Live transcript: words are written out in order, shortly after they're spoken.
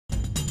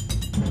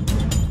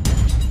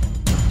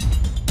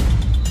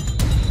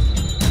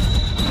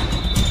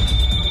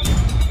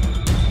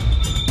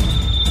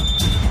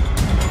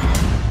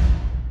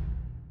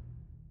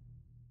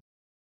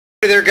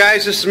there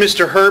guys, this is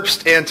Mr.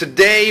 Herbst, and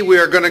today we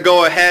are going to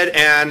go ahead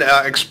and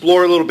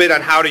explore a little bit on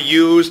how to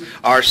use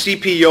our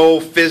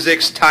CPO,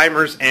 physics,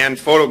 timers, and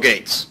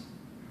photogates.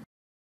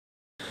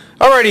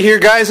 Alrighty here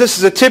guys, this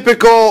is a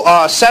typical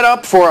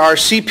setup for our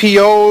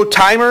CPO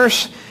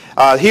timers.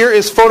 Here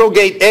is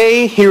Photogate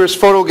A, here is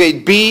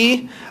Photogate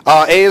B.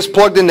 A is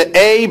plugged into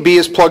A, B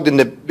is plugged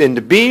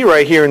into B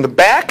right here in the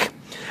back.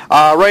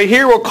 Right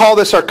here we'll call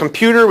this our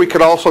computer. We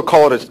could also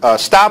call it a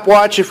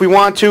stopwatch if we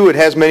want to. It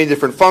has many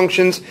different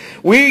functions.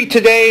 We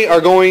today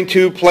are going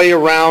to play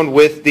around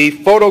with the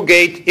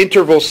Photogate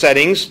interval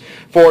settings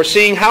for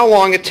seeing how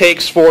long it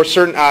takes for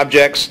certain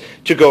objects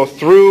to go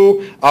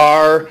through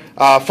our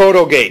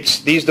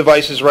photogates. These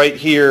devices right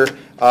here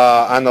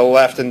on the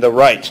left and the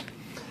right.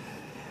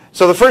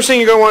 So the first thing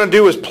you're going to want to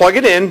do is plug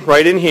it in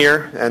right in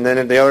here, and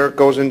then the other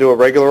goes into a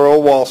regular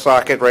old wall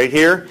socket right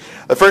here.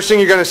 The first thing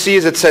you're going to see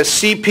is it says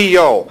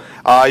CPO.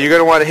 You're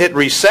going to want to hit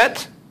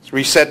reset.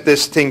 Reset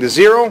this thing to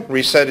 0.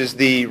 Reset is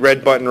the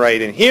red button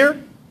right in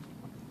here.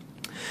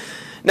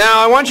 Now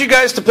I want you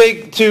guys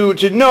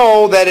to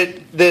know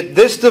that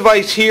this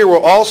device here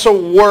will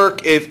also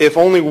work if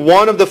only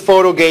one of the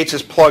photogates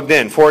is plugged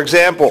in. For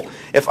example,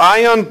 if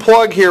I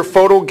unplug here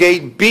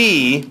Photogate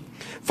B,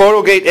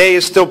 Photogate A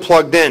is still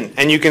plugged in,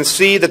 and you can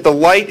see that the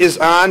light is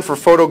on for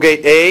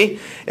Photogate A.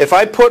 If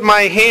I put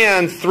my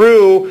hand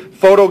through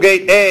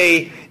Photogate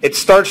A, it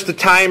starts the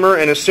timer,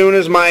 and as soon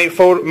as my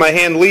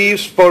hand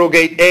leaves,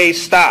 Photogate A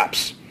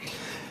stops.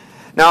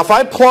 Now if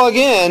I plug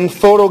in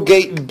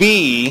Photogate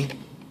B,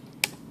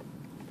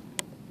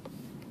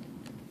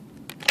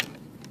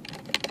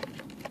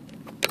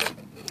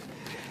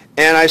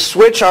 and I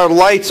switch our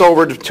lights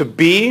over to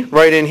B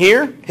right in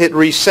here, hit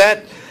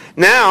reset.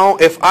 Now,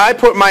 if I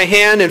put my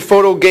hand in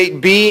Photogate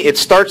B, it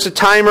starts the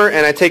timer,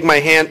 and I take my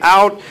hand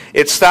out,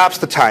 it stops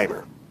the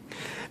timer.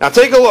 Now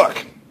take a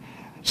look.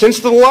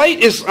 Since the light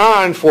is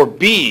on for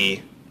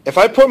B, if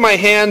I put my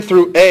hand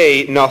through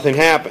A, nothing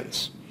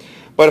happens.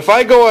 But if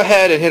I go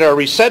ahead and hit our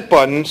reset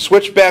button,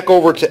 switch back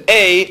over to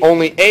A,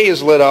 only A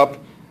is lit up,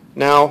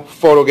 now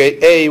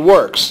Photogate A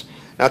works.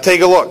 Now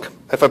take a look.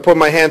 If I put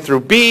my hand through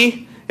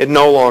B, it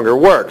no longer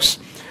works.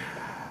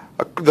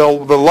 The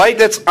light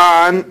that's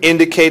on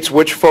indicates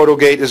which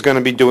photogate is going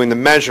to be doing the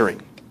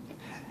measuring.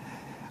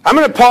 I'm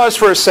going to pause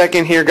for a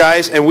second here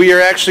guys, and we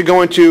are actually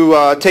going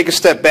to take a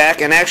step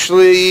back and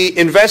actually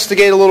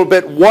investigate a little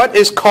bit what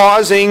is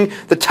causing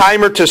the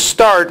timer to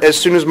start as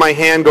soon as my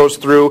hand goes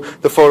through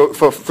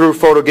through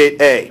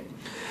Photogate A.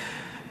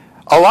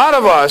 A lot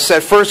of us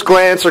at first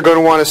glance are going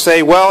to want to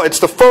say, well, it's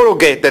the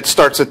photogate that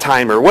starts the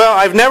timer. Well,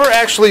 I've never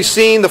actually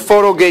seen the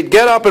photogate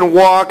get up and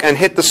walk and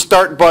hit the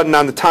start button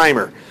on the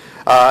timer.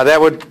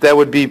 That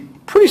would be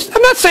pretty.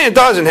 I'm not saying it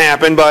doesn't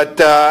happen, but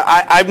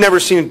I've never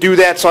seen it do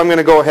that, so I'm going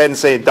to go ahead and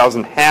say it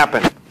doesn't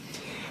happen.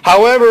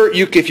 However,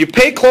 if you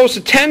pay close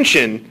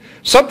attention,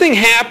 something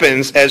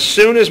happens as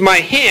soon as my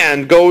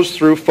hand goes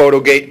through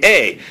Photogate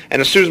A, and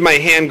as soon as my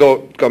hand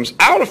comes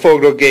out of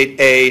Photogate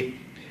A,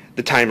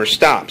 the timer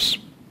stops.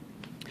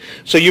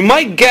 So you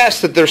might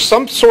guess that there's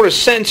some sort of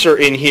sensor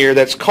in here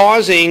that's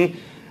causing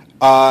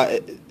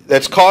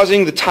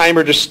the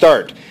timer to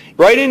start.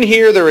 Right in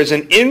here there is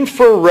an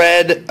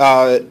infrared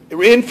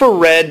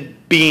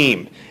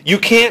beam. You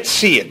can't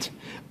see it.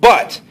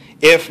 But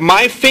if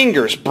my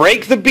fingers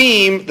break the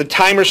beam, the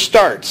timer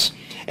starts.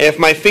 And if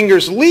my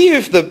fingers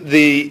leave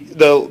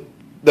the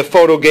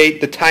photogate,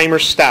 the timer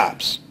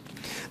stops.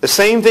 The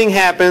same thing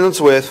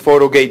happens with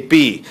Photogate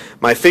B.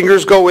 My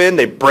fingers go in,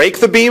 they break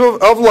the beam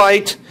of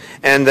light,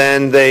 and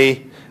then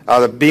the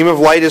beam of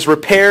light is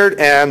repaired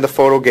and the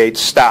photogate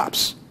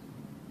stops.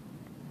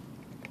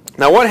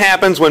 Now what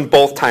happens when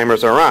both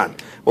timers are on?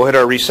 We'll hit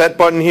our reset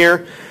button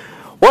here.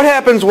 What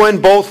happens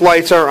when both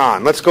lights are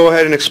on? Let's go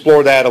ahead and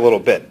explore that a little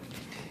bit.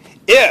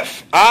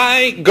 If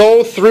I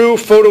go through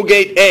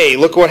Photogate A,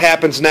 look what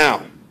happens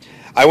now.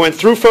 I went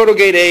through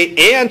Photogate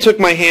A and took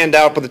my hand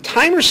out, but the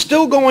timer's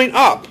still going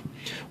up.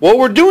 What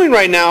we're doing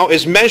right now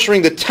is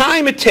measuring the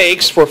time it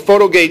takes for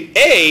Photogate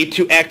A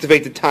to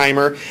activate the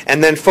timer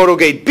and then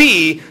Photogate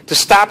B to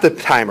stop the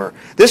timer.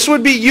 This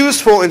would be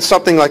useful in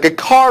something like a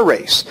car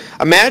race.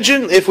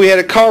 Imagine if we had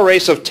a car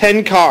race of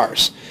 10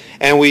 cars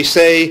and we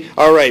say,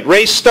 alright,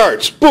 race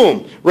starts,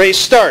 boom, race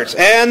starts,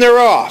 and they're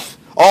off,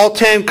 all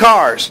 10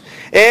 cars.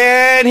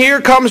 And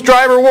here comes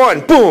driver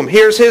 1, boom,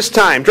 here's his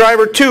time.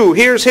 Driver 2,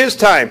 here's his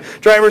time.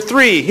 Driver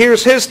 3,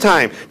 here's his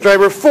time.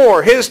 Driver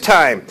 4, his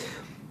time.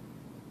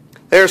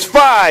 There's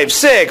 5,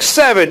 6,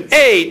 7,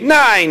 8,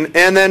 9,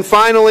 and then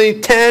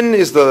finally 10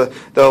 is the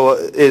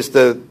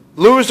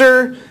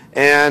loser,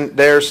 and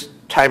there's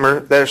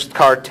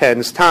car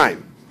 10's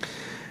time.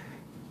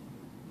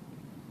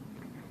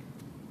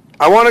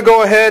 I want to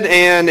go ahead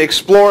and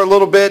explore a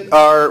little bit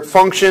our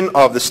function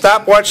of the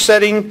stopwatch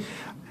setting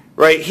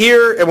right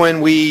here, and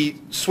when we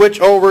switch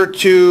over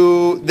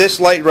to this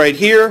light right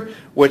here,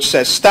 which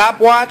says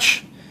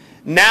stopwatch.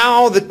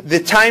 Now the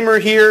timer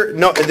here,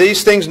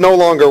 these things no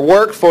longer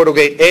work.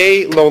 Photogate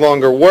A no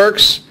longer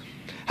works.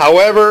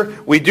 However,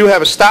 we do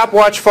have a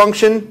stopwatch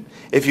function,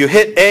 If you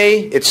hit A,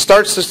 it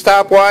starts the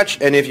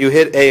stopwatch, and if you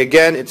hit A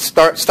again, it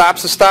stops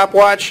the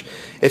stopwatch.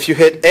 If you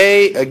hit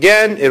A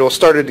again, it will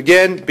start it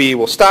again. B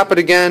will stop it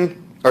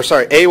again, or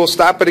sorry, A will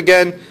stop it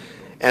again,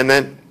 and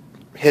then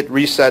hit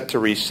reset to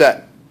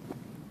reset.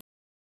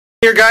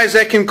 Here guys,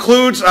 that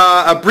concludes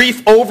a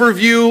brief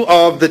overview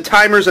of the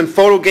timers and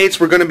photogates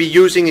we're going to be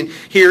using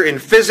here in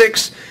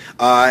physics.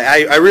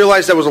 I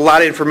realize that was a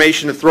lot of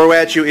information to throw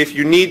at you. If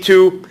you need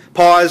to,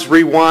 pause,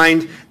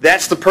 rewind.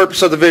 That's the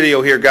purpose of the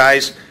video here,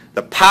 guys.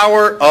 The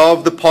power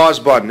of the pause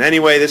button.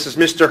 Anyway, this is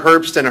Mr.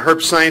 Herbst and a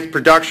Herbst Science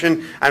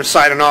production. I'm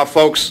signing off,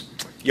 folks.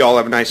 You all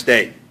have a nice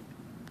day.